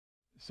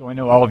So I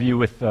know all of you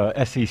with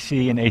SEC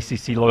and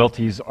ACC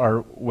loyalties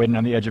are waiting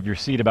on the edge of your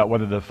seat about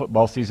whether the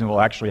football season will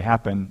actually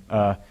happen.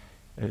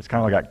 It's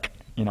kind of like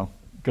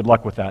good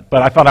luck with that.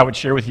 But I thought I would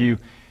share with you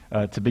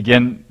to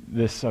begin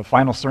this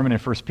final sermon in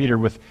 1 Peter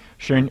with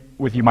sharing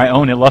with you my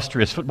own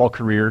illustrious football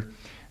career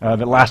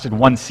that lasted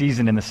one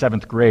season in the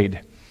 7th grade.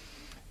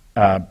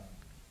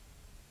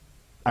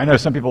 I know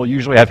some people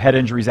usually have head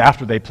injuries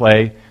after they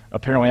play.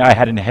 Apparently I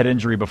had a head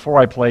injury before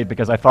I played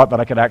because I thought that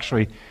I could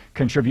actually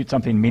contribute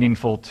something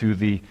meaningful to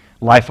the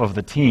life of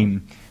the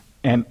team.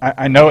 And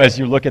I know as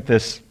you look at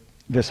this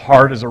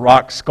hard as a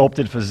rock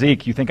sculpted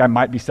physique, you think I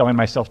might be selling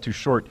myself too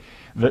short.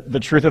 The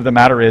truth of the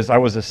matter is I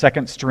was a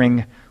second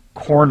string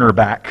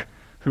cornerback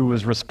who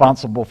was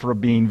responsible for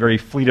being very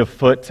fleet of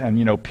foot and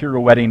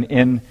pirouetting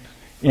in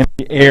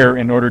the air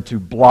in order to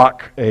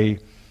block a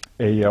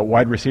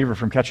wide receiver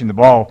from catching the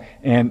ball.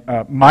 And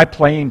my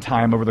playing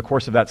time over the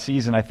course of that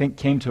season, I think,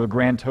 came to a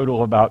grand total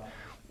of about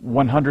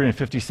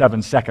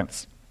 157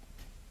 seconds,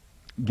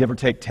 give or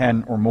take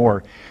 10 or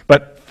more.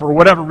 But for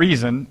whatever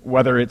reason,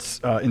 whether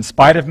it's in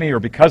spite of me or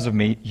because of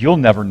me, you'll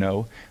never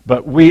know,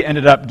 but we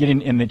ended up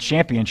getting in the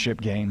championship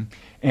game.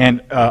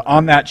 And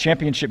on that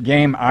championship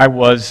game, I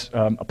was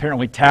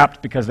apparently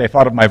tapped because they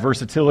thought of my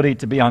versatility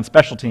to be on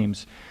special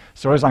teams.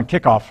 So I was on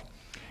kickoff.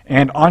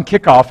 And on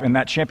kickoff in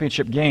that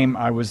championship game,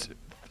 I was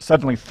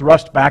suddenly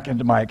thrust back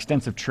into my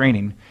extensive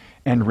training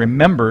and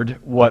remembered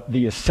what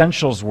the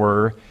essentials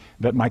were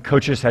that my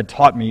coaches had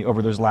taught me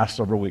over those last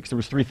several weeks. There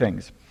was 3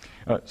 things.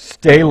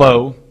 Stay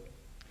low,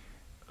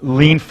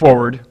 lean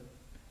forward,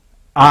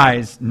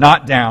 eyes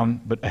not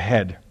down but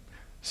ahead.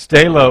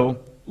 Stay low,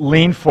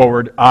 lean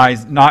forward,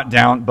 eyes not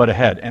down but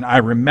ahead. And I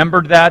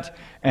remembered that,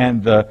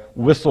 and the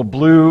whistle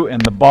blew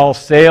and the ball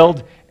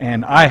sailed,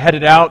 and I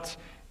headed out,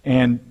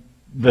 and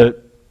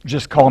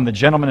just call him the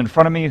gentleman in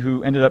front of me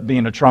who ended up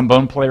being a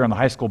trombone player in the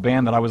high school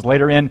band that I was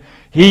later in.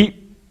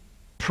 He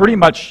pretty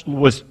much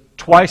was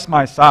twice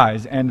my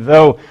size, and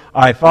though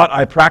I thought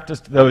I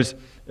practiced those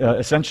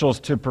essentials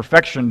to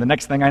perfection, the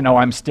next thing I know,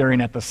 I'm staring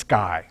at the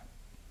sky.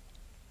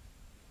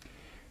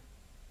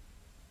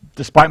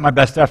 Despite my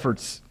best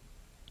efforts,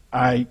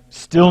 I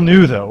still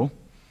knew, though,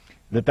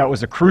 that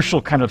was a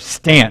crucial kind of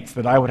stance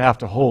that I would have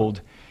to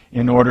hold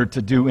in order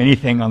to do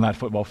anything on that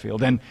football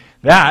field. And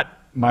that,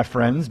 my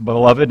friends,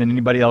 beloved, and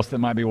anybody else that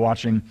might be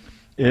watching,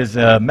 is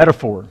a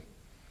metaphor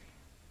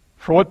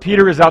for what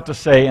Peter is out to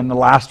say in the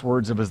last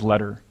words of his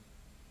letter.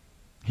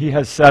 He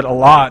has said a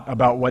lot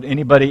about what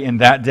anybody in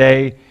that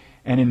day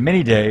and in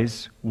many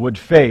days would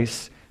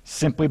face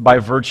simply by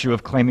virtue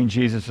of claiming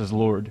Jesus as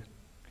Lord.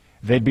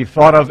 They'd be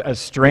thought of as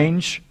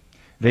strange,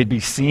 they'd be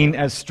seen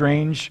as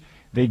strange,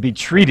 they'd be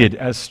treated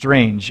as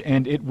strange,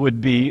 and it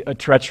would be a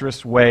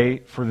treacherous way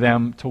for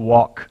them to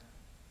walk.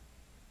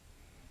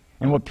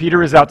 And what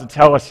Peter is out to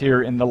tell us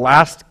here in the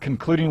last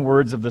concluding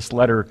words of this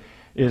letter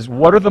is,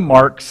 what are the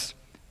marks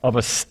of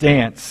a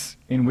stance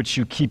in which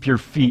you keep your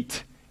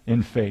feet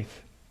in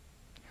faith?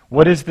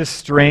 What is this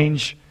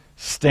strange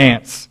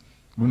stance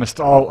we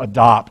must all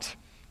adopt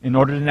in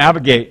order to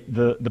navigate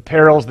the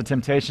perils, the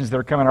temptations that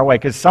are coming our way?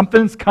 Because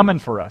something's coming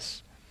for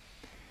us.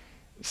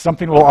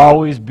 Something will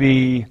always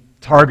be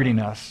targeting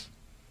us.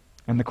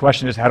 And the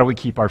question is, how do we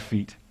keep our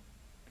feet?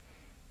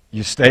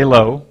 You stay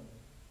low,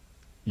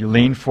 you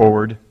lean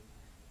forward,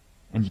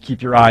 and you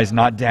keep your eyes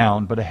not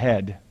down, but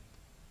ahead.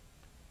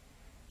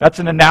 That's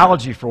an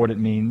analogy for what it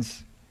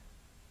means.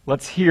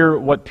 Let's hear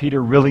what Peter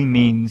really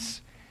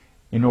means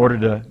in order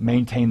to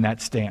maintain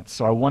that stance.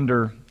 So I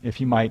wonder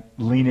if you might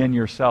lean in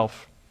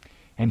yourself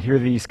and hear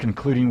these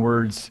concluding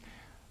words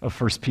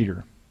of 1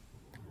 Peter.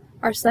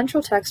 Our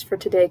central text for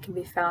today can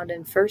be found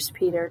in 1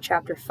 Peter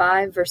chapter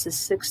 5, verses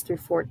 6 through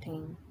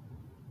 14.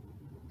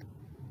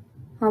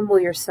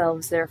 Humble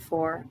yourselves,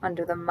 therefore,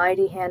 under the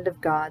mighty hand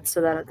of God, so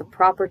that at the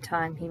proper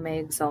time he may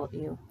exalt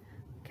you,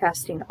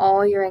 casting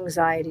all your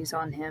anxieties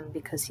on him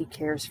because he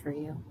cares for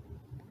you.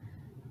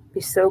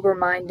 Be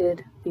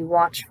sober-minded, be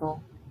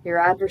watchful. Your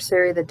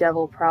adversary the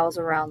devil prowls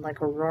around like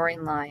a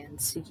roaring lion,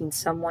 seeking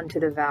someone to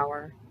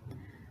devour.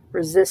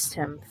 Resist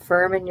him,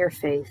 firm in your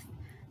faith,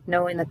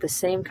 knowing that the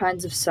same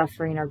kinds of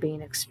suffering are being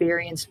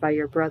experienced by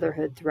your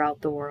brotherhood throughout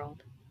the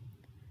world.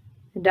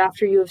 And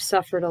after you have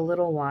suffered a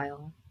little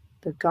while,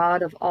 the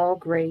God of all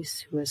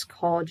grace, who has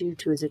called you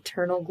to his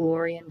eternal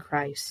glory in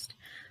Christ,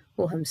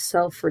 will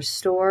himself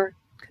restore,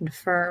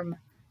 confirm,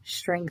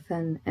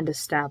 strengthen, and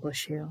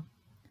establish you.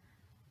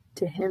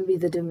 To him be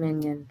the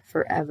dominion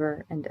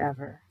forever and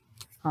ever.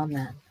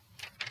 Amen.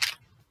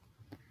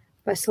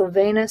 By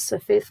Silvanus, a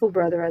faithful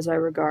brother as I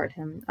regard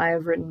him, I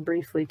have written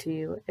briefly to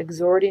you,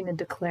 exhorting and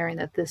declaring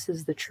that this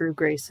is the true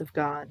grace of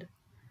God.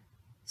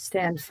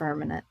 Stand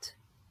firm in it.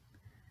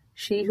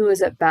 She who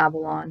is at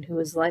Babylon, who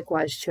is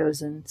likewise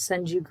chosen,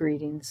 sends you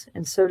greetings,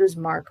 and so does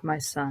Mark, my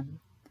son.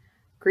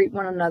 Greet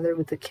one another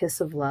with a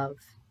kiss of love.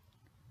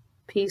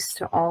 Peace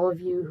to all of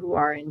you who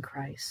are in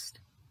Christ.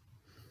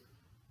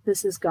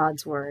 This is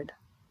God's word.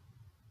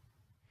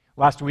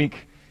 Last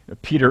week,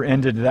 Peter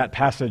ended that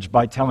passage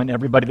by telling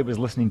everybody that was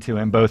listening to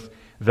him, both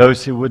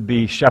those who would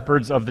be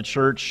shepherds of the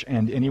church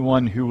and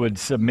anyone who would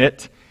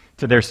submit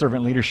to their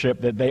servant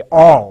leadership, that they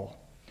all,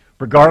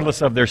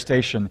 regardless of their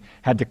station,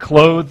 had to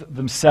clothe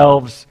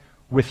themselves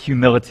with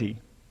humility.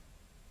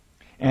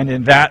 And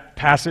in that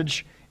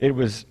passage, it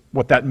was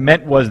what that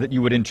meant was that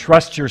you would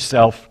entrust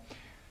yourself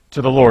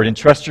to the Lord,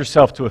 entrust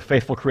yourself to a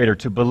faithful Creator,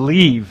 to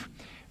believe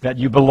that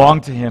you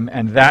belong to Him,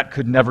 and that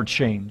could never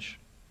change.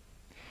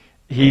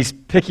 He's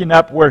picking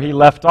up where he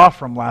left off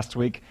from last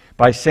week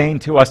by saying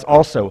to us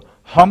also,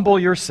 humble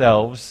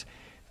yourselves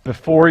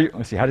before you,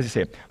 let's see, how does he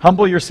say it?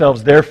 Humble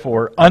yourselves,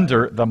 therefore,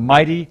 under the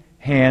mighty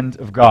hand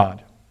of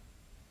God.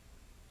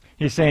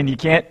 He's saying you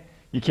can't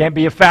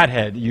be a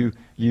fathead. You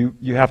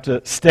have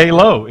to stay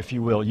low, if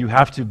you will. You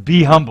have to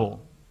be humble.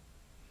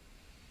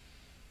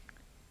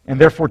 And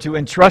therefore, to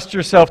entrust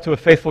yourself to a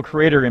faithful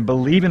Creator and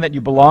believing that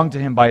you belong to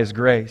Him by His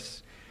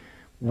grace.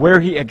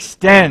 Where he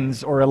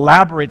extends or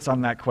elaborates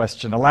on that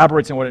question,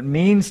 elaborates on what it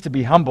means to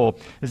be humble,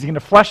 is he going to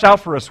flesh out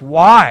for us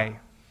why.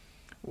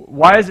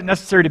 Why is it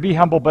necessary to be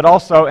humble, but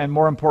also, and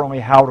more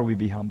importantly, how do we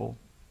be humble?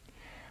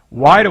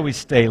 Why do we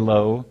stay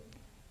low?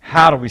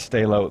 How do we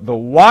stay low? The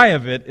why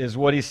of it is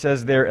what he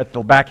says there at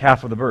the back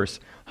half of the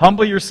verse.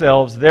 Humble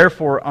yourselves,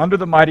 therefore, under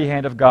the mighty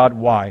hand of God.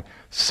 Why?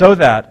 So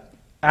that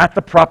at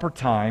the proper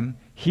time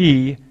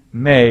He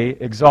may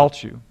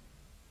exalt you.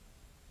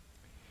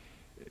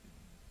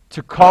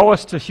 To call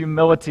us to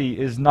humility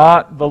is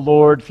not the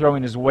Lord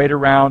throwing His weight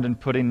around and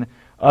putting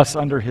us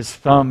under His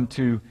thumb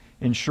to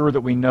ensure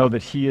that we know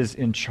that He is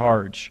in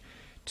charge.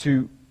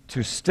 To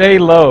stay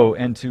low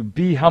and to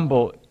be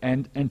humble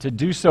and to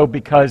do so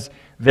because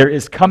there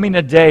is coming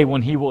a day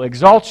when He will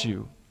exalt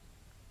you.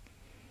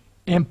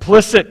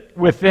 Implicit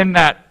within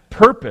that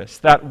purpose,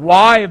 that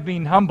why of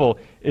being humble,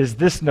 is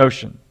this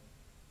notion.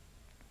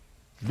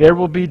 There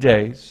will be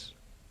days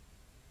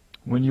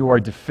when you are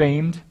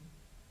defamed,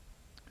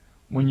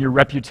 when your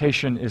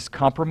reputation is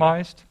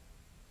compromised,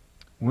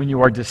 when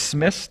you are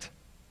dismissed,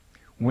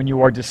 when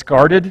you are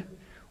discarded,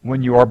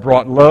 when you are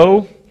brought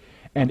low,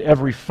 and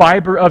every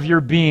fiber of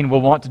your being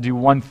will want to do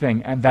one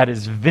thing, and that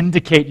is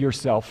vindicate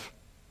yourself.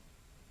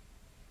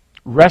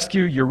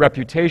 Rescue your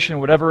reputation,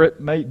 whatever it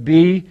might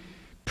be.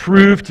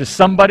 Prove to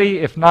somebody,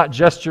 if not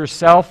just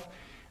yourself,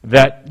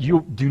 that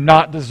you do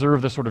not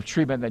deserve the sort of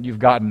treatment that you've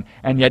gotten.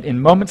 And yet in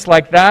moments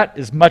like that,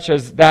 as much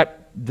as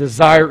that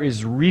desire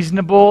is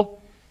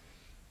reasonable,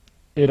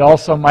 it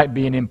also might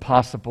be an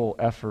impossible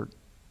effort.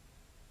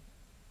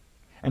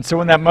 And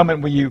so in that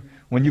moment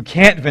when you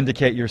can't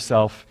vindicate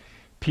yourself,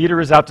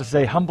 Peter is out to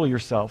say, humble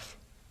yourself.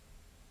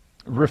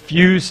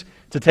 Refuse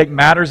to take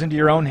matters into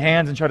your own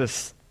hands and try to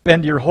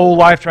spend your whole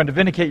life trying to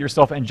vindicate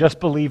yourself, and just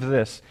believe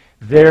this.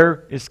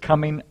 There is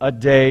coming a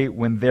day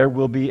when there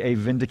will be a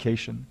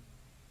vindication.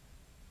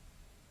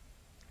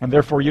 And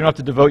therefore, you don't have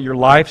to devote your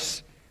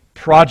life's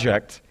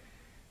project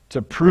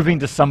to proving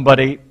to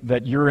somebody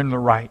that you're in the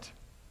right.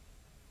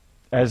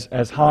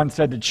 As Han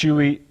said to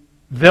Chewie,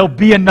 there'll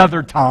be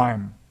another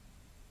time.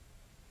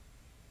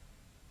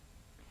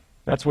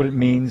 That's what it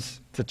means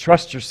to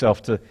trust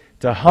yourself,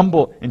 to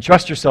humble and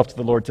trust yourself to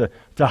the Lord, to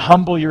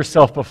humble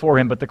yourself before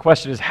Him. But the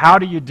question is, how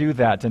do you do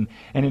that?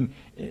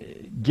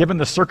 Given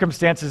the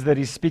circumstances that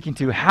He's speaking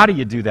to, how do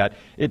you do that?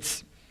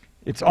 It's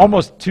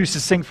almost too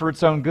succinct for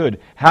its own good.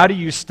 How do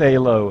you stay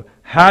low?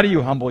 How do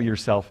you humble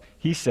yourself?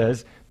 He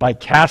says, by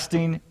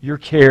casting your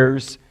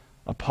cares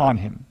upon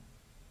Him.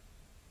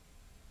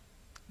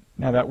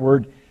 Now that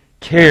word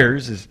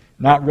cares is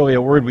not really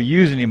a word we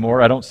use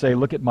anymore. I don't say,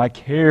 look at my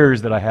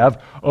cares that I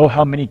have. Oh,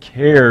 how many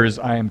cares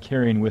I am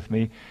carrying with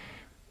me.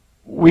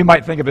 We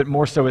might think of it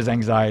more so as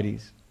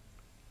anxieties.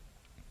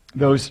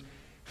 Those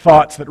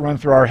thoughts that run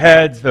through our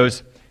heads,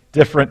 those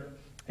different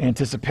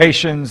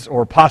anticipations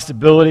or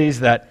possibilities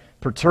that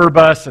perturb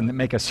us and that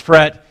make us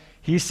fret.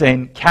 He's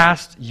saying,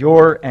 cast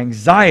your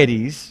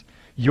anxieties,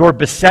 your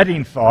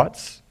besetting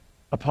thoughts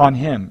upon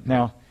Him.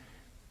 Now,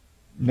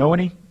 know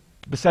any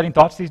besetting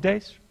thoughts these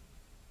days?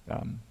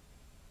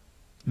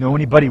 Know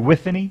anybody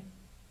with any?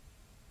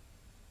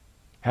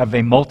 Have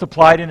they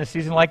multiplied in a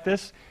season like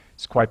this?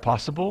 It's quite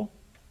possible.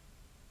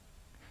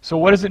 So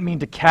what does it mean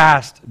to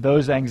cast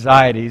those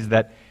anxieties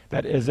that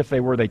as if they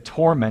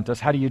torment us?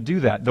 How do you do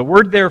that? The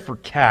word there for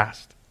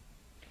cast,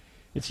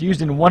 it's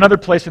used in one other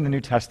place in the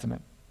New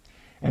Testament.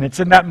 And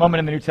it's in that moment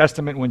in the New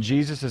Testament when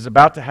Jesus is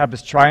about to have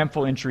his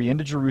triumphal entry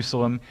into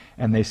Jerusalem,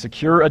 and they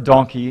secure a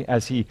donkey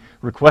as he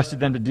requested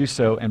them to do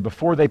so. And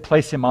before they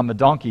place him on the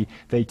donkey,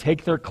 they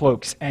take their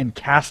cloaks and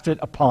cast it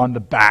upon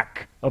the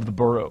back of the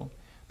burro,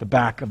 the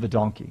back of the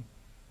donkey,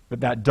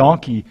 that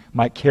donkey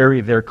might carry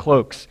their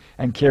cloaks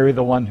and carry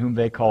the one whom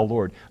they call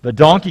Lord. The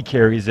donkey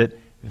carries it,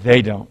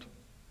 they don't.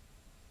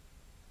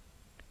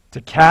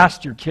 To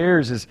cast your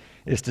cares is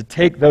to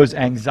take those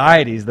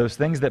anxieties, those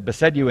things that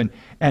beset you,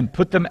 and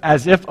put them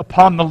as if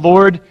upon the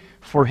Lord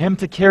for Him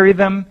to carry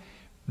them,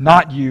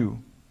 not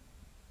you.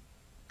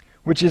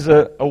 Which is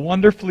a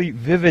wonderfully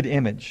vivid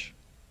image.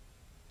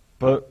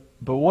 But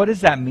what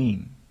does that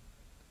mean?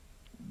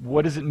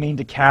 what does it mean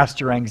to cast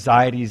your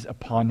anxieties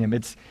upon him?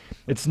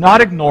 It's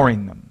not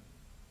ignoring them.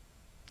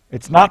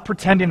 It's not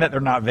pretending that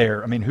they're not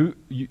there. I mean,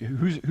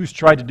 who's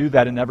tried to do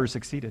that and never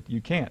succeeded?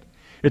 You can't.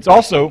 It's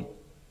also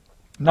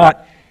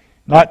not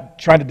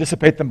trying to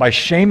dissipate them by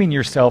shaming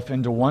yourself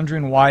into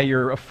wondering why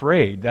you're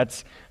afraid.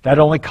 That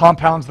only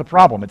compounds the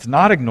problem. It's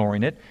not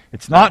ignoring it.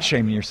 It's not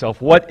shaming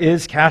yourself. What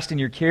is casting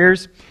your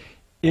cares?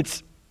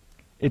 It's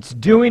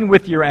doing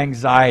with your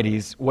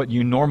anxieties what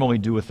you normally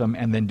do with them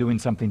and then doing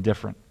something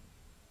different.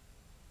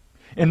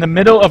 In the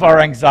middle of our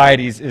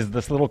anxieties is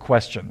this little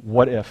question: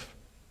 what if?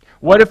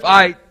 What if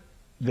I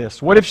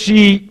this? What if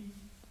she?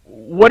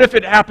 What if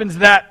it happens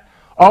that?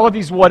 All of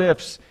these what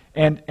ifs.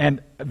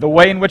 And the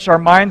way in which our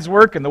minds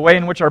work and the way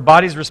in which our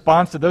bodies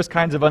respond to those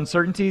kinds of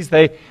uncertainties,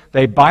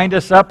 they bind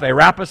us up, they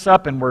wrap us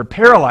up, and we're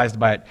paralyzed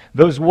by it.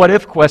 Those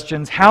what-if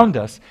questions hound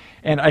us.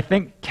 And I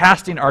think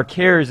casting our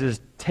cares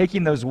is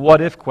taking those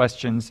what-if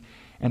questions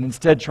and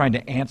instead trying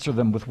to answer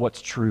them with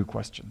what's true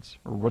questions,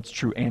 or what's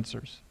true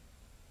answers.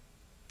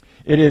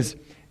 It is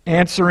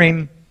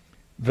answering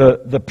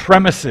the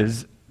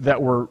premises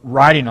that we're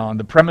riding on,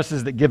 the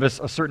premises that give us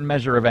a certain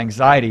measure of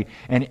anxiety,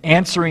 and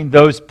answering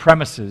those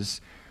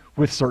premises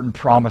with certain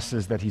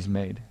promises that he's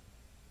made.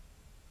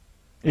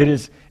 It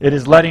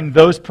is letting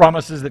those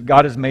promises that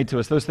God has made to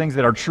us, those things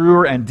that are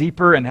truer and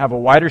deeper and have a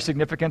wider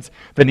significance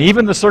than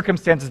even the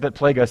circumstances that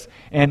plague us,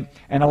 and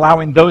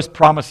allowing those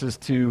promises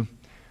to,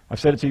 I've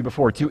said it to you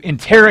before, to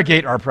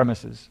interrogate our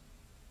premises,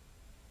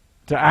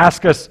 to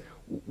ask us,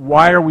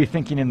 why are we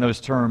thinking in those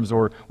terms,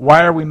 or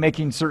why are we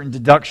making certain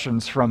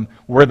deductions from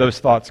where those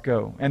thoughts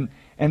go? And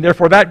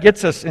therefore that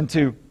gets us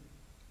into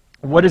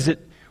what is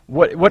it,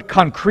 what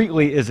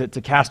concretely is it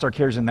to cast our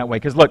cares in that way?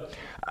 Because look,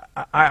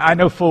 I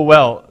know full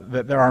well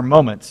that there are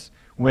moments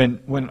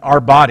when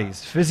our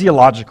bodies,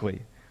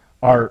 physiologically,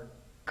 are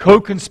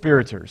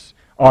co-conspirators,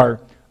 are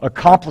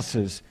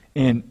accomplices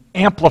in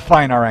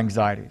amplifying our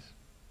anxieties.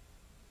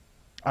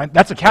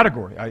 That's a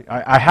category.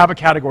 I have a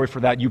category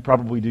for that. You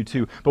probably do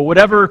too. But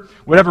whatever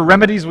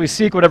remedies we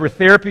seek, whatever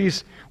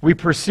therapies we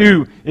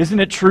pursue, isn't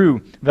it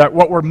true that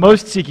what we're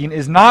most seeking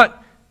is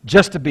not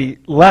just to be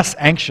less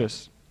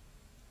anxious,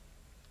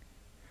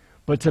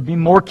 but to be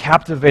more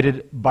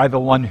captivated by the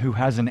one who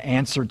has an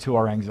answer to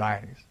our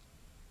anxieties?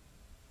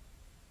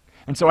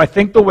 And so I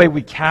think the way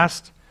we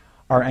cast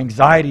our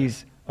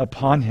anxieties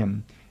upon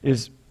him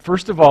is,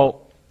 first of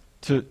all,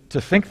 to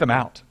think them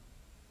out.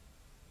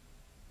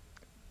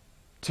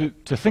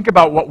 To think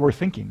about what we're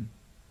thinking.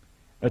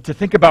 To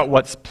think about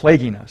what's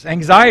plaguing us.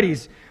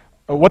 Anxieties,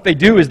 what they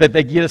do is that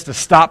they get us to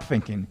stop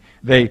thinking.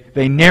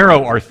 They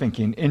narrow our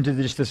thinking into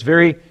this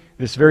very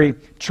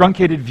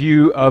truncated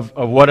view of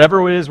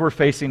whatever it is we're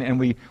facing, and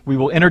we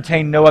will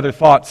entertain no other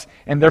thoughts.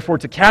 And therefore,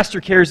 to cast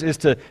your cares is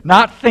to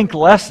not think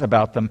less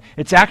about them.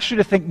 It's actually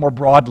to think more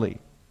broadly.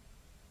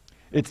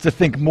 It's to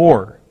think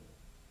more.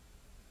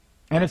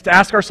 And it's to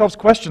ask ourselves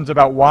questions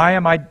about why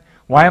am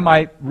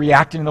I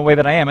reacting in the way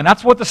that I am? And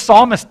that's what the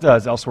psalmist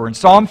does elsewhere. In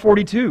Psalm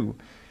 42,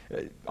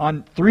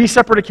 on 3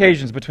 separate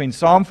occasions between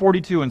Psalm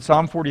 42 and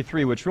Psalm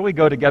 43, which really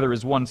go together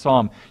as one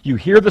psalm, you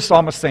hear the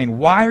psalmist saying,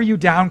 "Why are you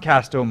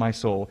downcast, O my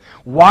soul?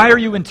 Why are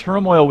you in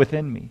turmoil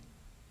within me?"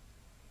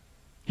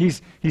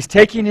 He's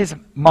taking his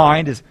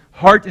mind, his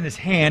heart in his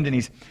hand, and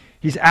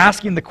he's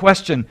asking the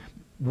question,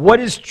 what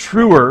is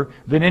truer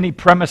than any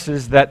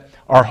premises that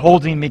are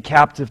holding me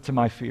captive to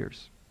my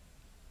fears?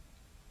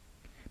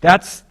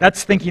 That's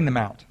thinking them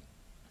out.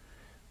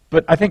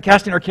 But I think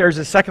casting our cares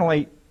is,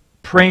 secondly,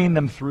 praying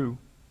them through.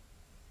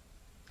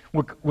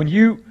 When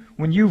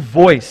you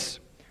voice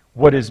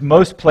what is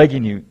most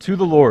plaguing you to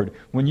the Lord,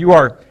 when you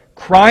are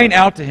crying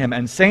out to him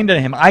and saying to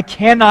him, "I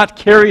cannot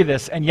carry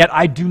this, and yet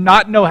I do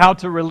not know how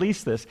to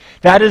release this,"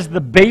 that is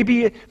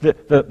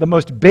the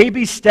most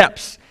baby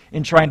steps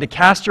in trying to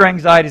cast your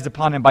anxieties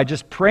upon him, by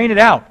just praying it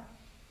out,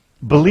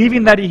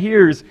 believing that he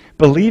hears,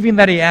 believing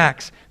that he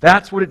acts.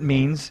 That's what it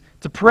means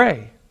to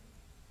pray.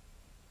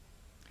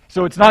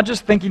 So it's not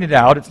just thinking it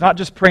out, it's not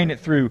just praying it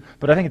through,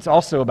 but I think it's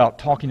also about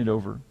talking it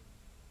over.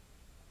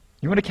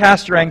 You want to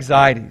cast your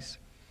anxieties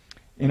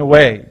in a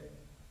way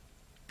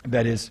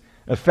that is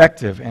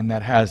effective and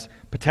that has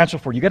potential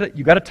for you.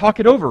 You got to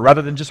talk it over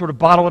rather than just sort of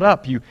bottle it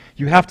up. You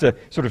have to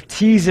sort of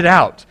tease it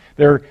out.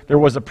 There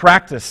was a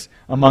practice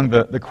among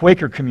the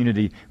Quaker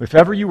community. If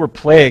ever you were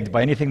plagued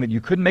by anything that you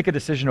couldn't make a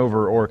decision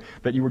over, or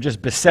that you were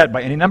just beset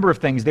by any number of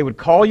things, they would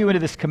call you into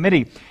this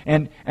committee,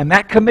 and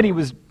that committee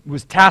was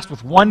tasked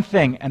with one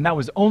thing, and that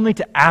was only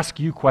to ask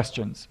you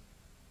questions.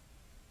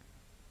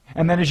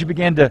 And then as you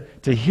began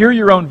to hear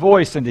your own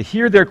voice and to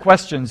hear their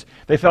questions,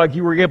 they felt like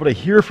you were able to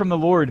hear from the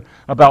Lord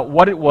about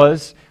what it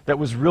was that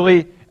was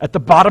really at the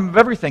bottom of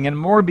everything, and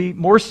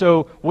more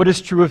so what is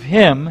true of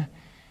him,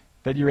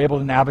 that you're able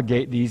to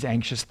navigate these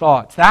anxious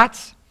thoughts.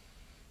 That,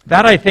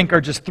 I think,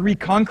 are just 3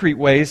 concrete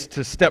ways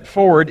to step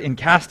forward in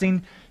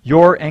casting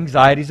your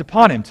anxieties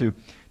upon him,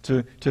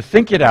 to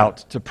think it out,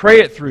 to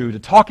pray it through, to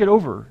talk it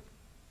over.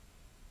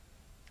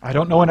 I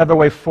don't know another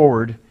way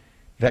forward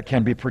that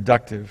can be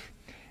productive.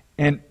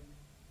 And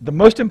The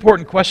most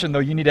important question, though,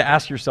 you need to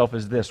ask yourself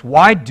is this: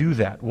 why do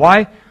that?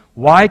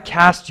 Why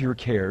cast your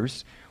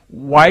cares?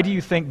 Why do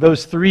you think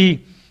those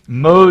three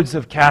modes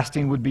of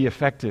casting would be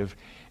effective?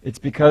 It's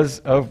because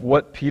of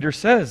what Peter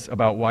says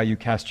about why you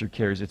cast your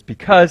cares. It's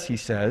because, he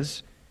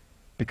says,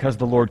 because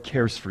the Lord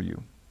cares for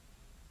you.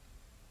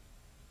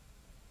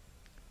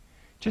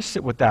 Just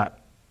sit with that.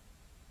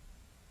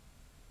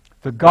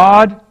 The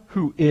God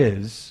who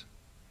is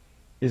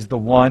the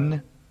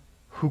one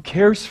who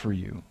cares for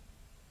you.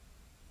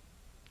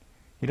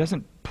 He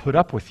doesn't put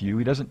up with you.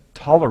 He doesn't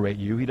tolerate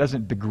you. He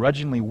doesn't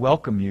begrudgingly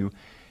welcome you.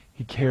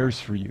 He cares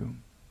for you.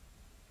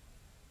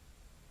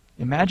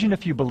 Imagine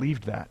if you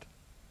believed that.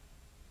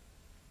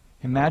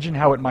 Imagine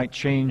how it might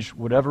change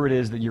whatever it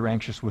is that you're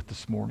anxious with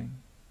this morning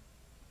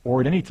or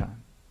at any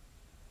time.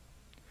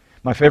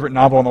 My favorite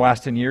novel in the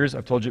last 10 years,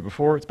 I've told you it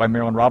before, it's by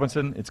Marilyn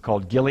Robinson. It's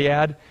called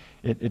Gilead.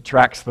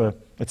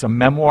 It's a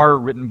memoir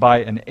written by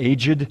an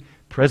aged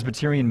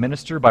Presbyterian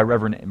minister by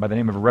the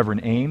name of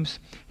Reverend Ames.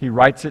 He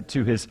writes it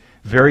to his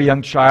very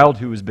young child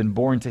who has been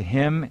born to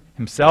him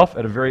himself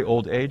at a very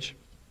old age.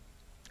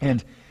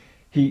 And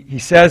he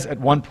says at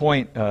one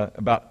point,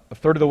 about a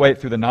third of the way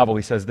through the novel,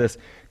 he says this: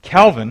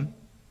 Calvin,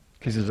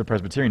 because he's a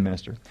Presbyterian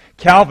minister,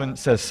 Calvin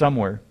says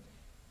somewhere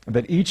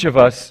that each of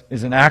us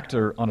is an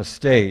actor on a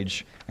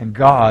stage and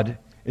God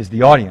is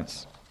the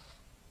audience.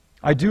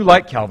 I do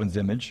like Calvin's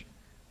image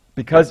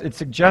because it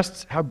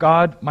suggests how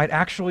God might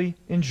actually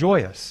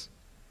enjoy us.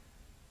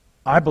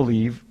 I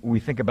believe we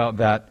think about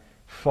that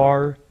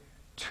far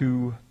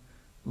too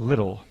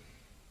little.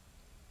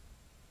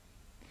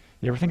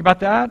 You ever think about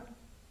that?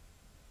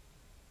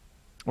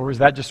 Or is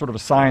that just sort of a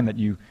sign that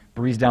you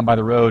breeze down by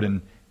the road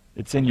and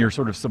it's in your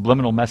sort of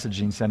subliminal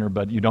messaging center,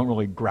 but you don't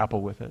really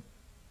grapple with it?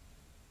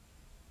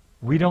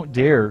 We don't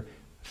dare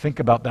think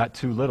about that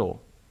too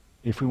little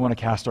if we want to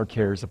cast our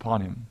cares upon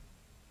him.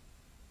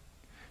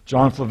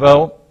 John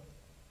Flavel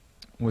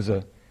was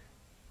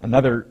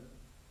another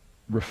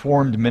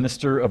Reformed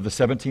minister of the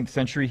 17th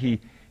century.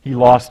 He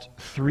lost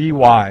 3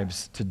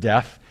 wives to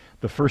death,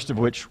 the first of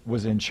which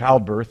was in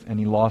childbirth, and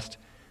he lost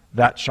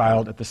that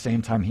child at the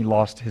same time he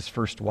lost his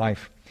first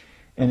wife.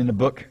 And in a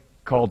book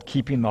called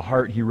Keeping the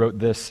Heart, he wrote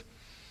this: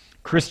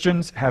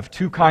 Christians have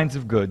 2 kinds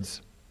of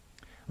goods,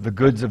 the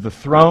goods of the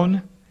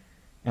throne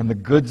and the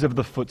goods of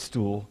the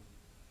footstool,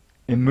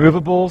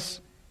 immovables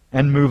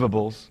and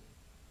movables.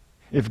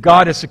 If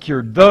God has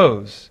secured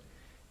those,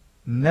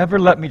 never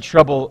let me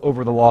trouble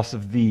over the loss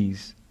of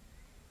these.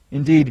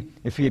 Indeed,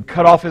 if he had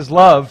cut off his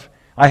love,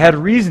 I had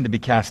reason to be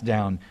cast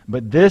down,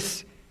 but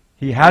this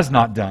he has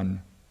not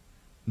done,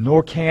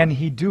 nor can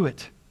he do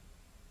it.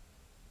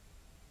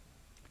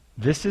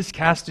 This is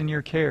casting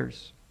your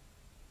cares.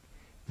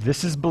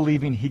 This is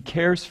believing he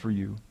cares for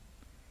you,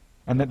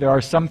 and that there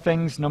are some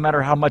things, no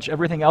matter how much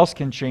everything else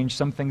can change,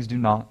 some things do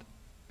not.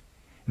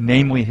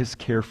 Namely, his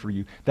care for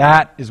you.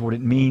 That is what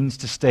it means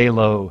to stay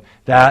low.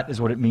 That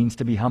is what it means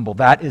to be humble.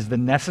 That is the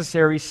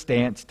necessary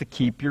stance to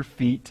keep your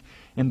feet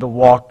in the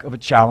walk of a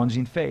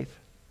challenging faith.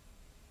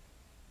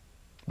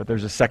 But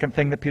there's a second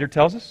thing that Peter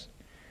tells us.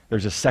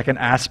 There's a second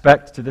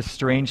aspect to this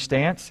strange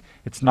stance.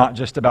 It's not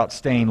just about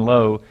staying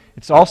low.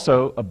 It's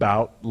also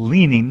about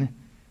leaning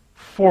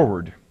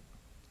forward.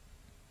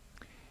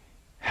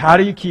 How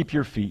do you keep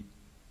your feet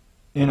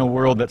in a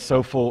world that's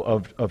so full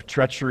of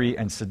treachery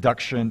and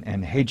seduction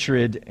and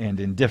hatred and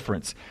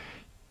indifference?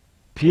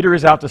 Peter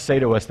is out to say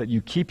to us that you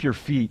keep your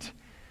feet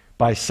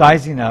by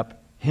sizing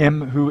up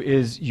him who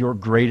is your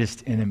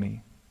greatest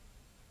enemy.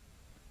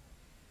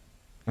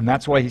 And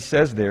that's why he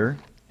says there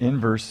in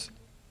verse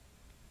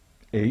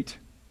 8,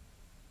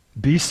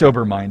 be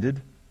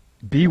sober-minded,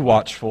 be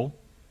watchful.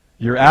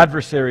 Your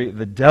adversary,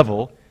 the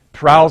devil,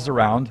 prowls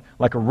around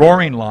like a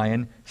roaring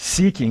lion,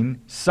 seeking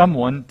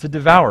someone to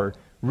devour.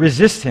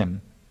 Resist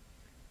him,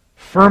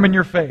 firm in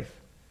your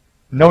faith,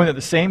 knowing that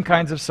the same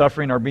kinds of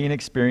suffering are being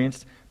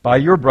experienced by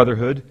your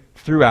brotherhood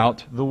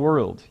throughout the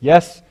world.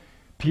 Yes,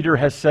 Peter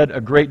has said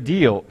a great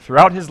deal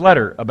throughout his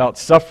letter about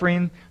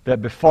suffering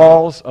that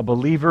befalls a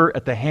believer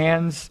at the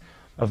hands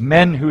of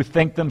men who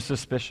think them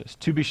suspicious,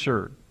 to be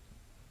sure.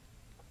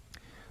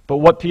 But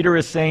what Peter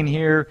is saying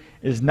here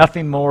is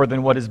nothing more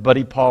than what his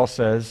buddy Paul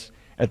says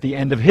at the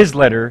end of his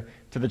letter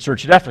to the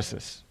church at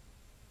Ephesus.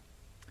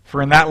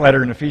 For in that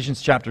letter in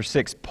Ephesians chapter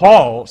 6,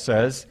 Paul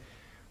says,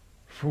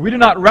 "For we do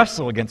not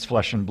wrestle against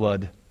flesh and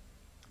blood,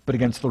 but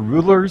against the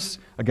rulers,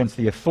 against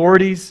the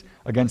authorities,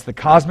 against the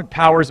cosmic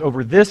powers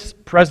over this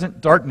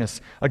present darkness,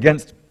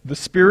 against the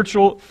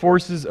spiritual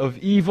forces of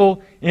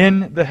evil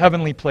in the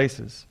heavenly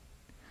places."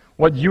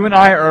 What you and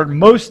I are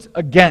most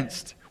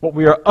against, what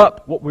we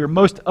are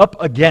most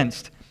up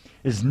against,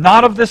 is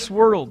not of this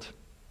world.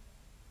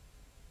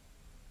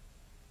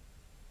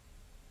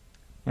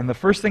 And the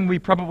first thing we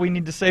probably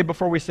need to say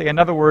before we say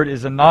another word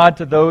is a nod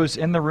to those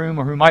in the room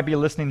or who might be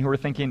listening who are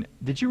thinking,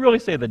 did you really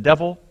say the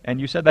devil? And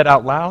you said that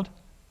out loud?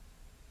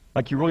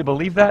 Like you really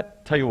believe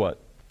that? Tell you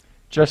what,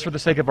 just for the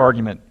sake of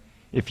argument,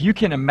 if you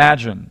can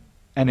imagine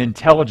an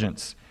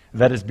intelligence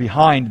that is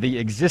behind the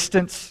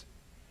existence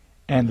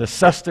and the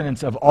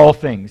sustenance of all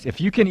things,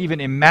 if you can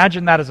even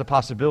imagine that as a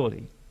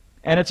possibility,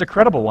 and it's a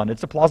credible one,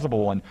 it's a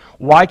plausible one,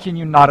 why can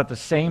you not at the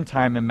same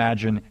time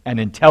imagine an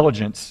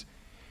intelligence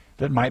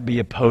that might be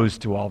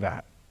opposed to all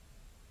that?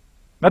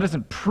 That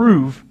doesn't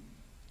prove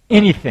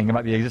anything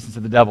about the existence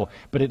of the devil,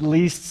 but at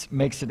least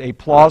makes it a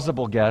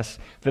plausible guess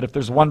that if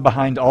there's one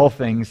behind all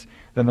things,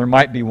 then there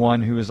might be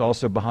one who is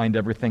also behind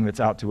everything that's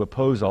out to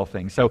oppose all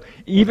things. So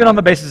even on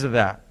the basis of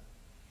that,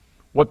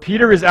 what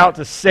Peter is out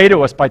to say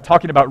to us by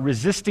talking about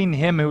resisting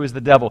him who is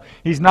the devil,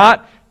 he's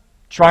not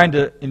trying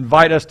to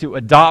invite us to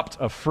adopt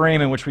a frame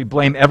in which we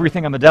blame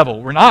everything on the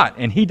devil. We're not,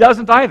 and he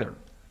doesn't either.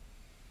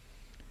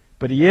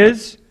 But he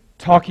is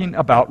talking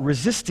about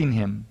resisting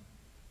him.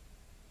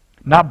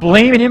 Not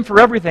blaming him for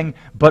everything,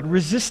 but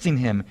resisting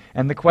him.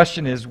 And the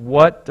question is,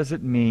 what does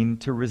it mean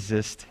to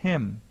resist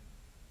him?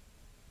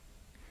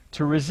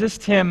 To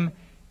resist him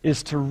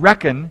is to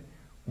reckon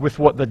with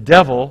what the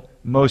devil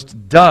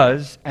most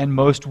does and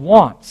most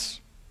wants.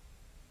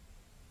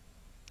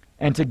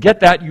 And to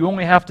get that, you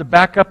only have to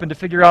back up and to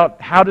figure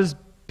out, how does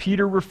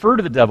Peter refer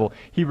to the devil?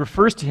 He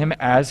refers to him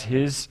as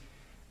his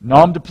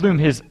nom de plume.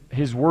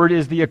 His word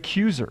is the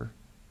accuser.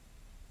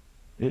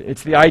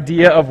 It's the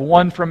idea of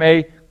one from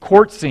a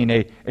court scene,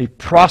 a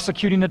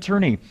prosecuting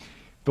attorney,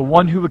 the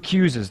one who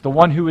accuses, the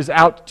one who is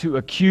out to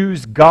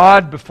accuse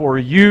God before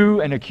you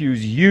and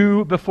accuse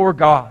you before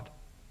God.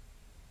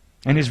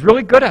 And he's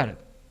really good at it.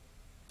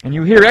 And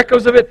you hear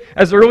echoes of it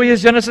as early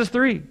as Genesis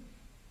 3.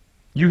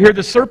 You hear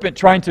the serpent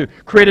trying to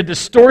create a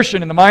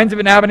distortion in the minds of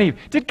Adam and Eve.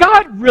 Did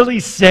God really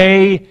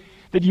say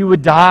that you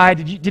would die?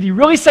 Did he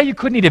really say you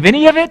couldn't eat of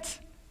any of it?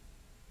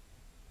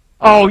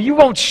 Oh, you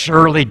won't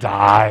surely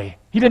die.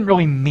 He didn't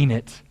really mean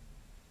it.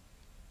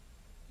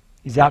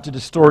 He's out to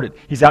distort it.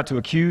 He's out to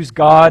accuse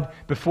God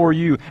before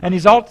you. And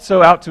he's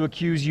also out to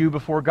accuse you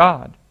before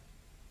God.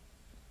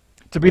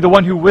 To be the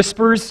one who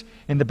whispers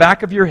in the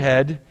back of your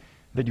head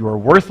that you are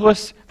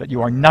worthless, that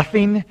you are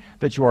nothing,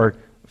 that you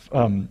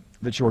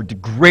are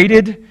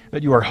degraded,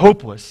 that you are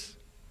hopeless.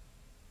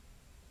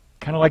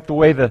 Kind of like the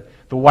way the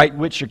white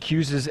witch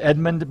accuses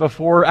Edmund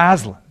before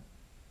Aslan.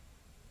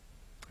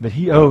 That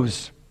he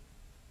owes,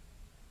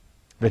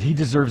 that he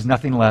deserves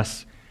nothing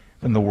less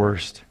than the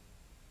worst.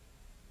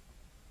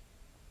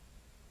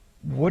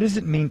 What does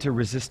it mean to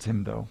resist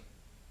him, though?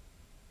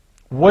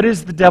 What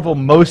is the devil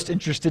most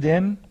interested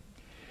in?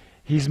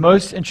 He's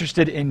most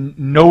interested in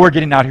none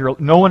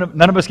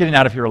of us getting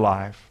out of here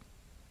alive.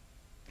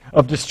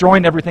 Of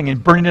destroying everything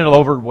and burning it all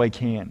over what he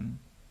can.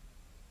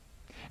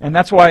 And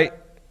that's why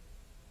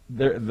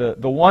the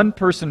one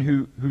person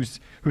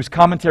whose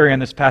commentary on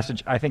this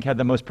passage I think had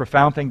the most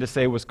profound thing to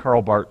say was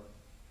Karl Barth.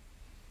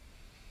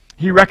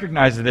 He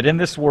recognizes that in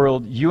this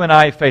world, you and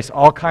I face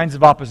all kinds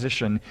of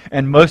opposition,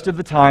 and most of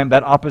the time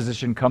that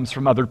opposition comes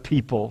from other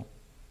people.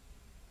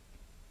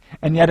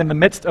 And yet in the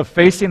midst of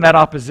facing that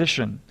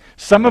opposition,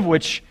 some of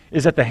which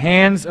is at the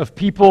hands of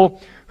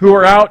people who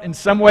are out in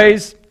some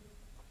ways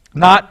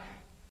not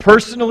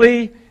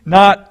personally,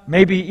 not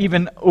maybe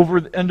even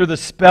under the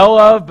spell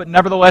of, but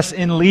nevertheless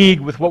in league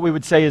with what we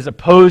would say is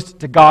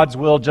opposed to God's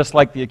will, just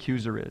like the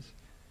accuser is.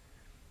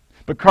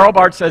 But Karl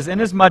Barth says,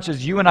 inasmuch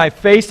as you and I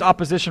face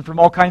opposition from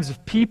all kinds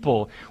of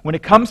people, when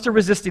it comes to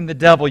resisting the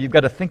devil, you've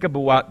got to think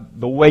about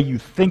the way you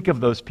think of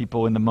those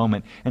people in the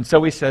moment. And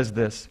so he says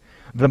this: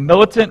 the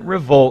militant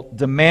revolt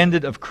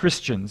demanded of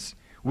Christians,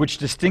 which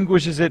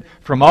distinguishes it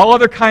from all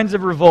other kinds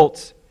of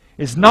revolts,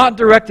 is not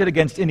directed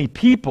against any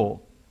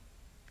people,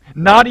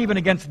 not even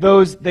against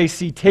those they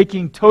see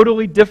taking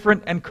totally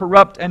different and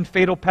corrupt and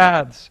fatal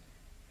paths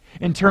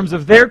in terms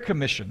of their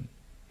commission,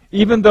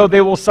 even though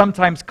they will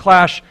sometimes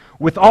clash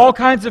with all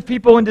kinds of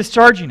people in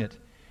discharging it.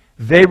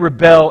 They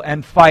rebel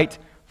and fight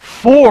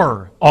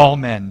for all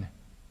men,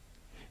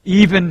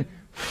 even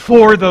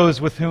for those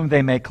with whom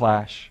they may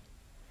clash.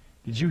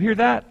 Did you hear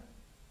that?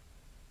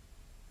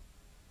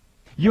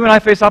 You and I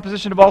face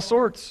opposition of all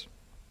sorts.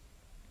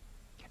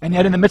 And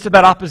yet in the midst of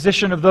that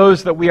opposition of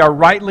those that we are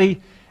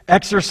rightly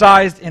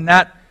exercised in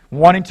that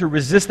wanting to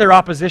resist their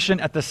opposition,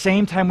 at the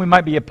same time we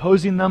might be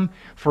opposing them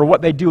for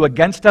what they do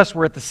against us,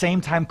 we're at the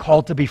same time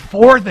called to be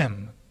for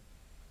them.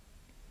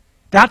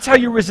 That's how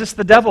you resist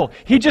the devil.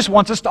 He just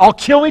wants us to all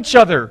kill each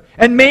other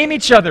and maim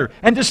each other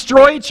and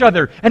destroy each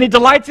other, and he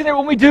delights in it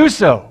when we do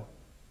so.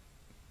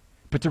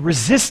 But to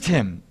resist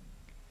him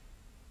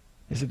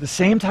is at the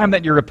same time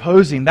that you're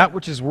opposing that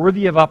which is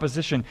worthy of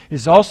opposition,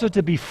 is also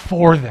to be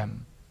for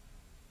them.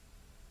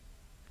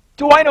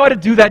 Do I know how to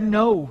do that?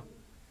 No.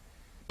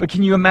 But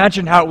can you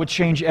imagine how it would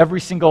change every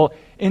single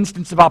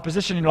instance of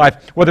opposition in your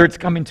life? Whether it's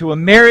coming to a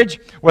marriage,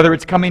 whether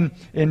it's coming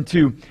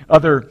into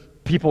other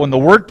people in the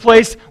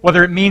workplace,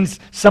 whether it means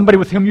somebody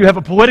with whom you have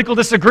a political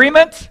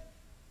disagreement.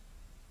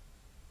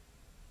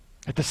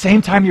 At the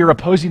same time you're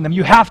opposing them,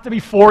 you have to be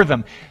for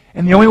them.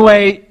 And the only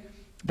way,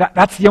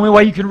 that's the only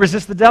way you can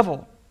resist the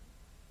devil.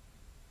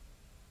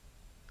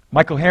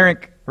 Douglas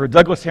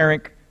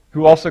Harink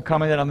who also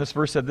commented on this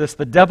verse, said this: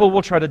 the devil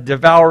will try to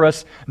devour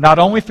us not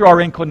only through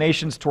our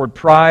inclinations toward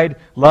pride,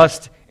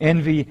 lust,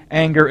 envy,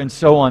 anger, and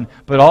so on,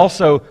 but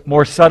also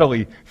more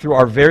subtly through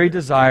our very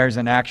desires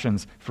and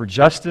actions for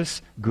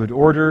justice, good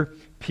order,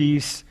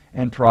 peace,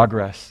 and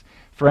progress.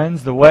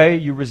 Friends, the way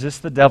you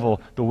resist the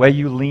devil, the way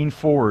you lean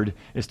forward,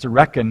 is to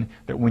reckon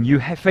that when you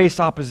face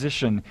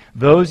opposition,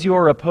 those you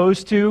are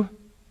opposed to,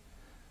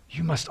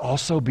 you must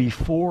also be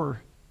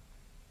for.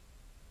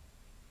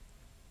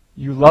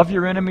 You love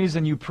your enemies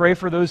and you pray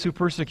for those who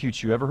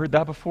persecute you. Ever heard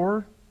that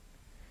before?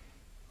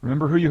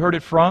 Remember who you heard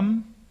it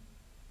from?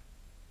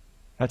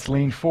 That's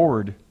lean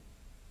forward.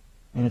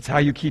 And it's how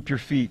you keep your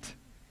feet.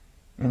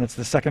 And it's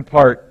the second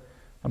part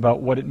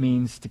about what it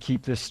means to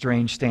keep this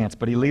strange stance.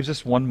 But he leaves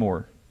us one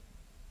more.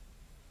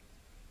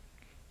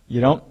 You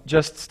don't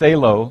just stay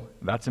low.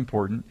 That's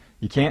important.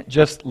 You can't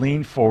just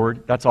lean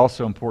forward. That's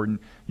also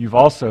important. You've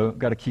also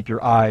got to keep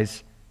your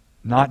eyes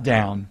not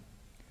down,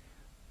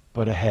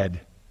 but ahead.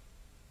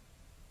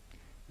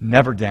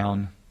 Never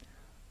down,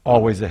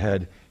 always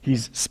ahead.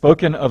 He's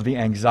spoken of the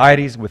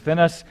anxieties within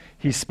us.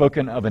 He's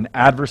spoken of an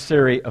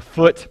adversary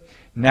afoot.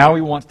 Now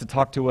he wants to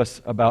talk to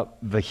us about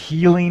the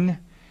healing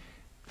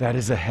that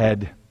is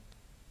ahead.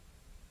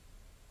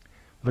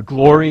 The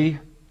glory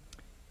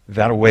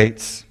that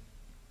awaits.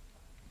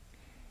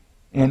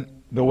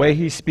 And the way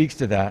he speaks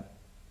to that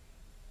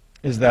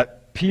is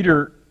that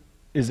Peter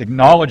is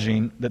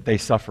acknowledging that they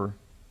suffer.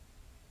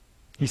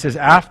 He says,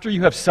 after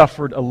you have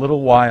suffered a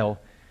little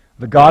while,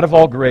 the God of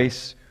all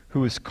grace,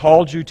 who has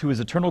called you to his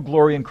eternal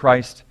glory in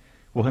Christ,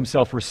 will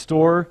himself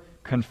restore,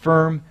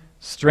 confirm,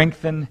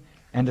 strengthen,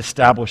 and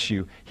establish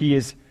you. He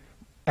is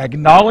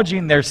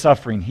acknowledging their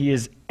suffering. He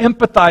is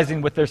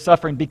empathizing with their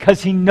suffering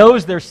because he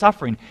knows their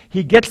suffering.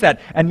 He gets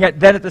that. And yet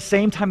then at the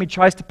same time he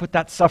tries to put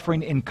that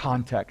suffering in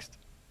context.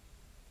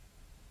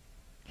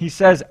 He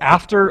says,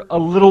 after a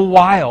little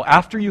while,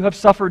 after you have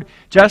suffered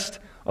just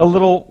a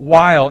little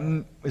while.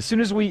 And as soon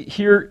as we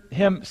hear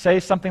him say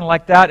something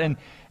like that, and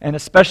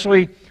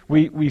especially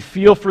we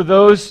feel for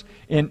those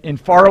in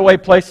faraway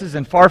places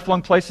and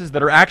far-flung places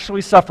that are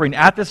actually suffering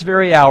at this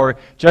very hour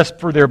just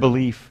for their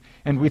belief.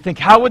 And we think,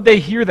 how would they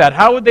hear that?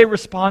 How would they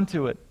respond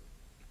to it?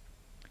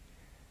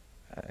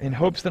 In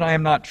hopes that I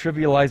am not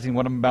trivializing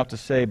what I'm about to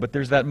say, but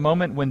there's that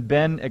moment when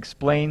Ben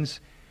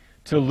explains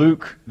to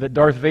Luke that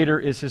Darth Vader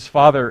is his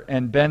father,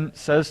 and Ben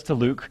says to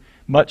Luke,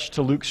 much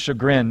to Luke's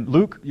chagrin,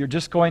 Luke, you're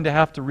just going to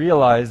have to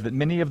realize that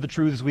many of the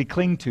truths we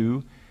cling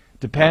to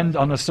depend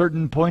on a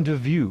certain point of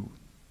view.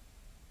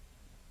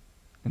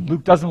 And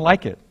Luke doesn't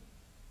like it.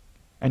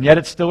 And yet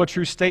it's still a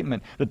true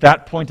statement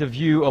that point of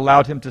view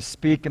allowed him to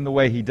speak in the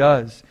way he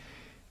does.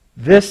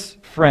 This,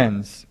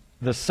 friends,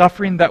 the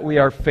suffering that we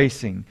are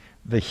facing,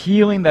 the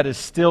healing that is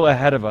still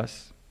ahead of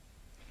us,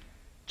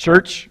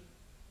 church,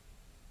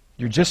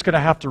 you're just going to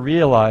have to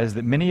realize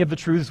that many of the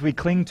truths we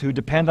cling to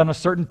depend on a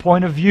certain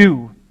point of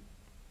view.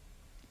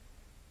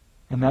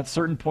 And that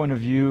certain point of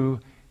view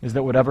is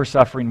that whatever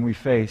suffering we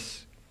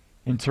face,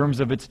 in terms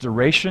of its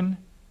duration,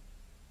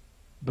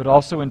 but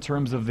also in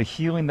terms of the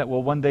healing that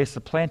will one day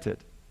supplant it,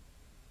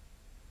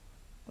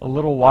 a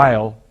little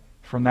while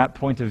from that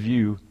point of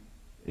view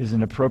is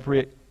an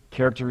appropriate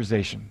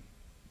characterization.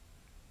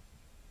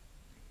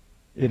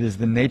 It is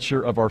the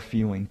nature of our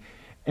feeling.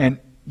 And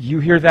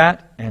you hear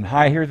that, and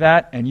I hear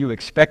that, and you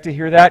expect to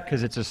hear that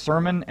because it's a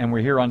sermon and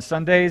we're here on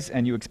Sundays,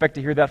 and you expect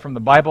to hear that from the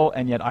Bible,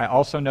 and yet I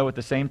also know at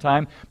the same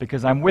time,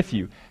 because I'm with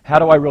you, how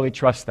do I really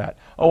trust that?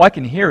 Oh, I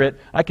can hear it,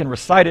 I can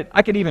recite it,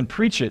 I can even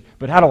preach it,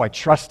 but how do I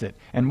trust it?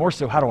 And more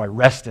so, how do I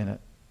rest in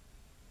it?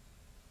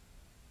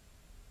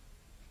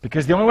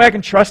 Because the only way I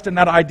can trust in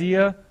that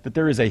idea that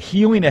there is a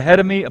healing ahead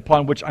of me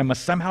upon which I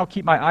must somehow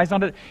keep my eyes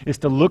on it is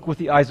to look with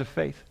the eyes of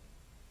faith.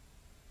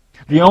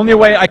 The only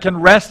way I can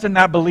rest in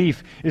that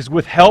belief is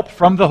with help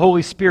from the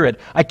Holy Spirit.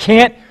 I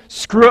can't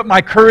screw up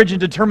my courage and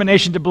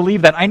determination to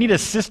believe that. I need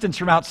assistance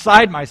from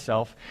outside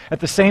myself at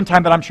the same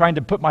time that I'm trying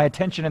to put my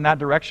attention in that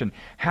direction.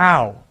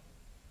 How?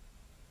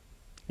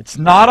 It's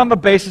not on the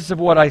basis of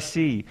what I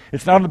see.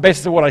 It's not on the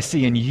basis of what I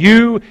see in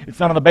you. It's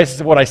not on the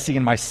basis of what I see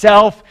in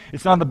myself.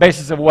 It's not on the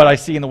basis of what I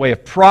see in the way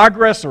of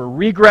progress or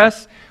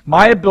regress.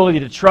 My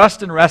ability to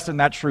trust and rest in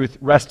that truth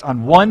rests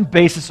on one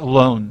basis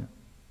alone.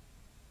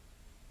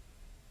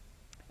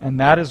 And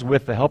that is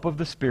with the help of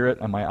the Spirit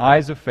and my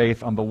eyes of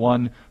faith on the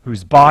one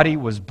whose body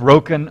was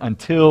broken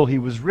until he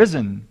was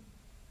risen.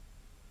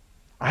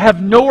 I have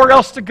nowhere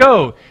else to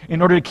go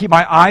in order to keep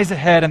my eyes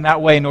ahead in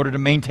that way in order to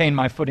maintain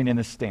my footing in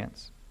this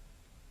stance.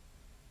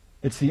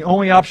 It's the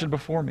only option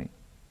before me.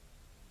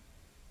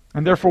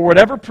 And therefore,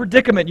 whatever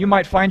predicament you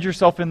might find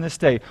yourself in this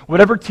day,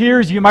 whatever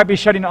tears you might be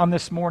shedding on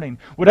this morning,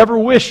 whatever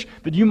wish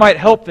that you might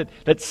hope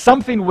that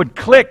something would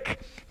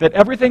click, that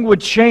everything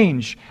would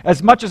change,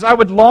 as much as I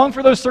would long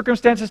for those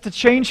circumstances to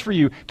change for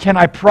you, can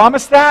I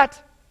promise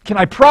that? Can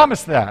I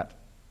promise that?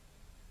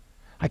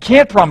 I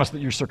can't promise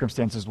that your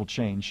circumstances will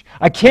change.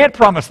 I can't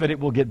promise that it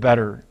will get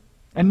better.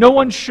 And no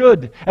one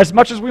should, as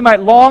much as we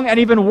might long and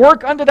even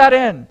work unto that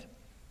end.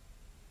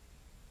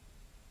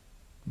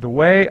 The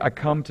way I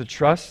come to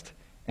trust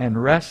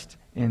and rest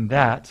in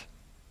that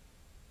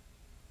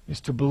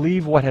is to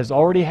believe what has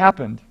already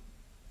happened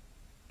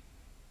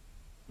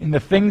in the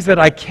things that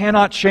I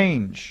cannot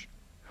change,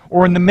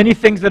 or in the many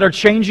things that are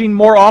changing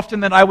more often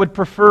than I would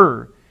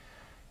prefer.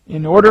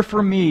 In order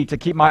for me to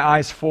keep my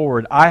eyes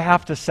forward, I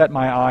have to set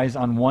my eyes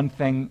on one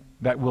thing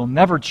that will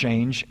never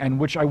change and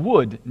which I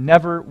would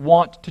never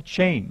want to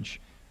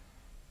change.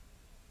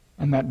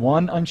 And that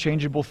one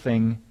unchangeable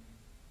thing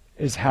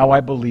is how I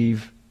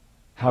believe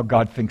how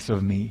God thinks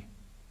of me.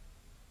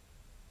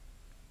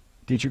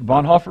 Dietrich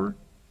Bonhoeffer,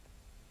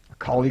 a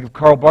colleague of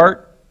Karl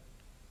Barth,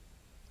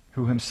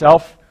 who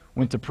himself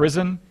went to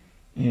prison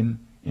in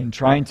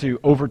trying to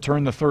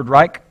overturn the Third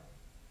Reich,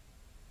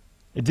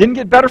 it didn't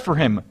get better for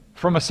him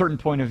from a certain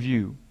point of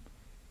view.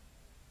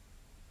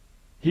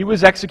 He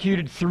was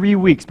executed 3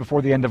 weeks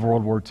before the end of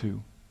World War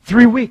II.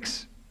 3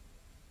 weeks!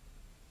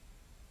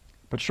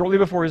 But shortly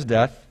before his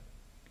death,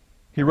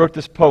 he wrote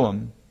this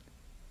poem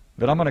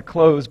that I'm going to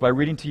close by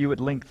reading to you at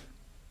length.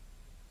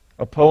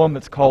 A poem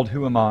that's called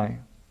Who Am I?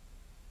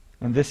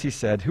 And this he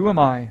said, "Who am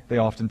I, they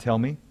often tell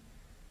me.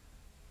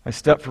 I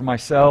step from my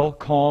cell,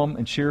 calm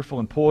and cheerful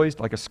and poised,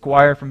 like a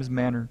squire from his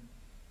manor.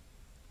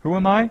 Who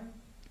am I?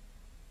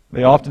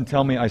 They often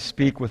tell me I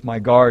speak with my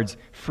guards,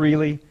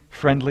 freely,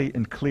 friendly,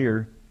 and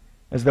clear,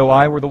 as though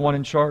I were the one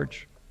in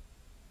charge.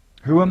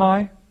 Who am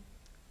I?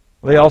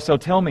 They also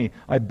tell me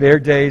I bear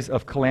days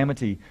of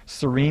calamity,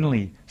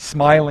 serenely,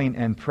 smiling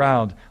and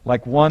proud,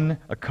 like one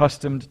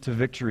accustomed to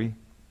victory.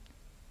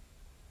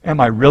 Am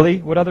I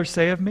really what others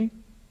say of me?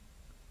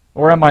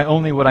 Or am I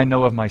only what I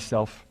know of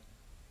myself?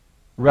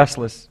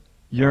 Restless,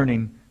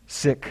 yearning,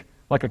 sick,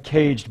 like a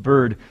caged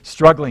bird,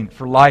 struggling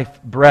for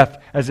life,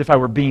 breath, as if I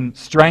were being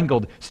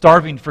strangled,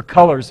 starving for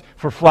colors,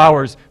 for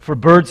flowers, for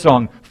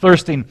birdsong,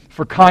 thirsting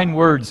for kind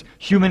words,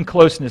 human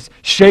closeness,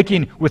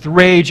 shaking with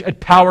rage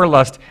at power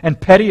lust and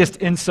pettiest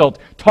insult,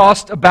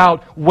 tossed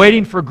about,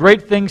 waiting for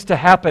great things to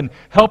happen,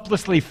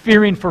 helplessly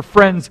fearing for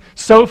friends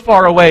so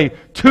far away,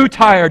 too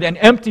tired and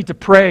empty to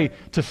pray,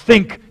 to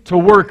think, to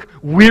work,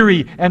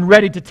 weary and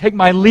ready to take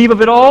my leave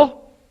of it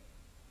all?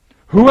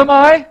 Who am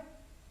I?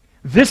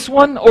 This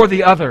one or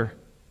the other?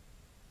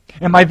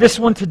 Am I this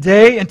one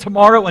today and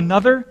tomorrow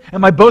another?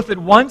 Am I both at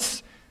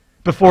once?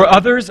 Before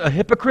others, a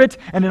hypocrite,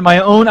 and in my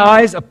own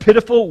eyes, a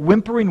pitiful,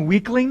 whimpering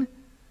weakling?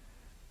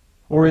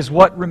 Or is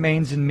what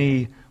remains in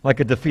me like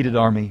a defeated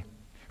army,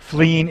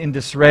 fleeing in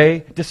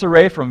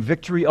disarray from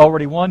victory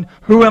already won?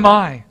 Who am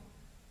I?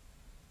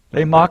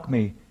 They mock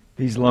me,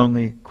 these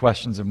lonely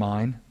questions of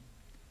mine.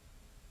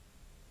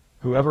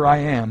 Whoever I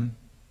am,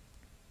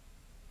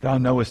 Thou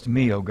knowest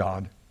me, O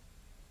God.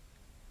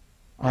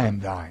 I am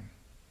Thine.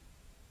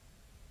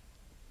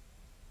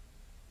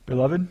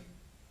 Beloved,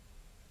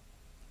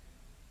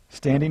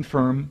 standing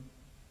firm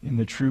in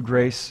the true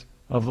grace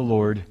of the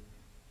Lord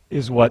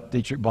is what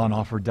Dietrich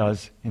Bonhoeffer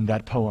does in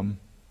that poem.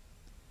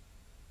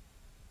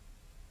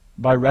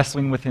 By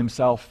wrestling with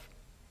himself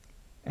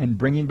and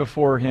bringing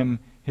before him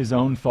his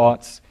own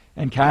thoughts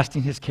and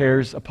casting his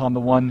cares upon the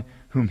one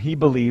whom he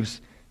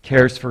believes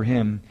cares for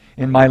him.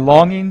 In my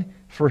longing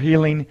for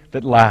healing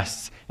that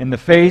lasts, in the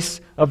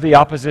face of the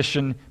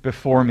opposition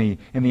before me,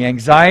 in the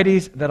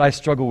anxieties that I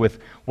struggle with,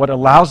 what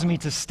allows me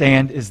to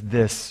stand is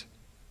this: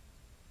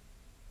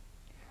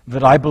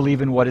 that I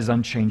believe in what is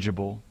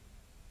unchangeable.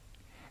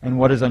 And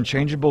what is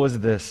unchangeable is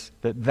this,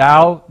 that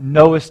Thou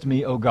knowest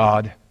me, O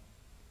God.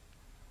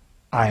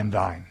 I am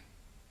Thine.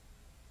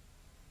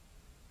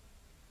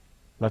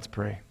 Let's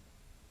pray.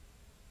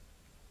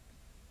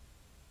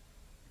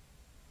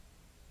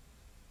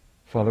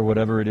 Father,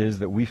 whatever it is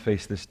that we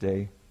face this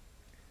day,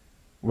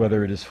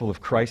 whether it is full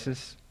of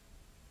crisis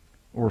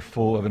or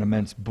full of an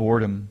immense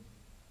boredom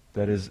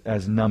that is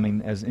as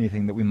numbing as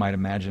anything that we might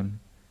imagine,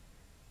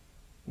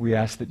 we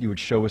ask that You would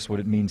show us what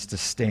it means to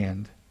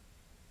stand,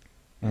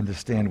 and to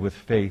stand with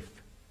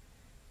faith,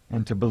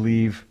 and to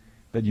believe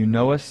that You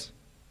know us,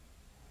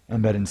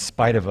 and that in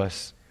spite of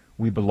us,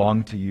 we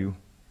belong to You,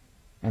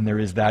 and there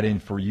is that in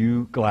for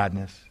You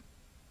gladness.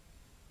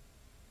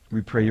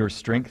 We pray Your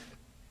strength.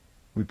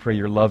 We pray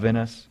Your love in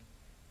us.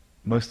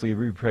 Mostly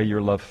we pray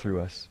Your love through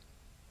us,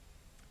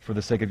 for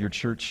the sake of Your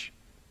church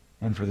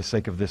and for the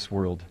sake of this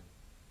world.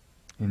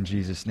 In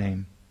Jesus'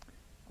 name,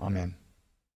 amen.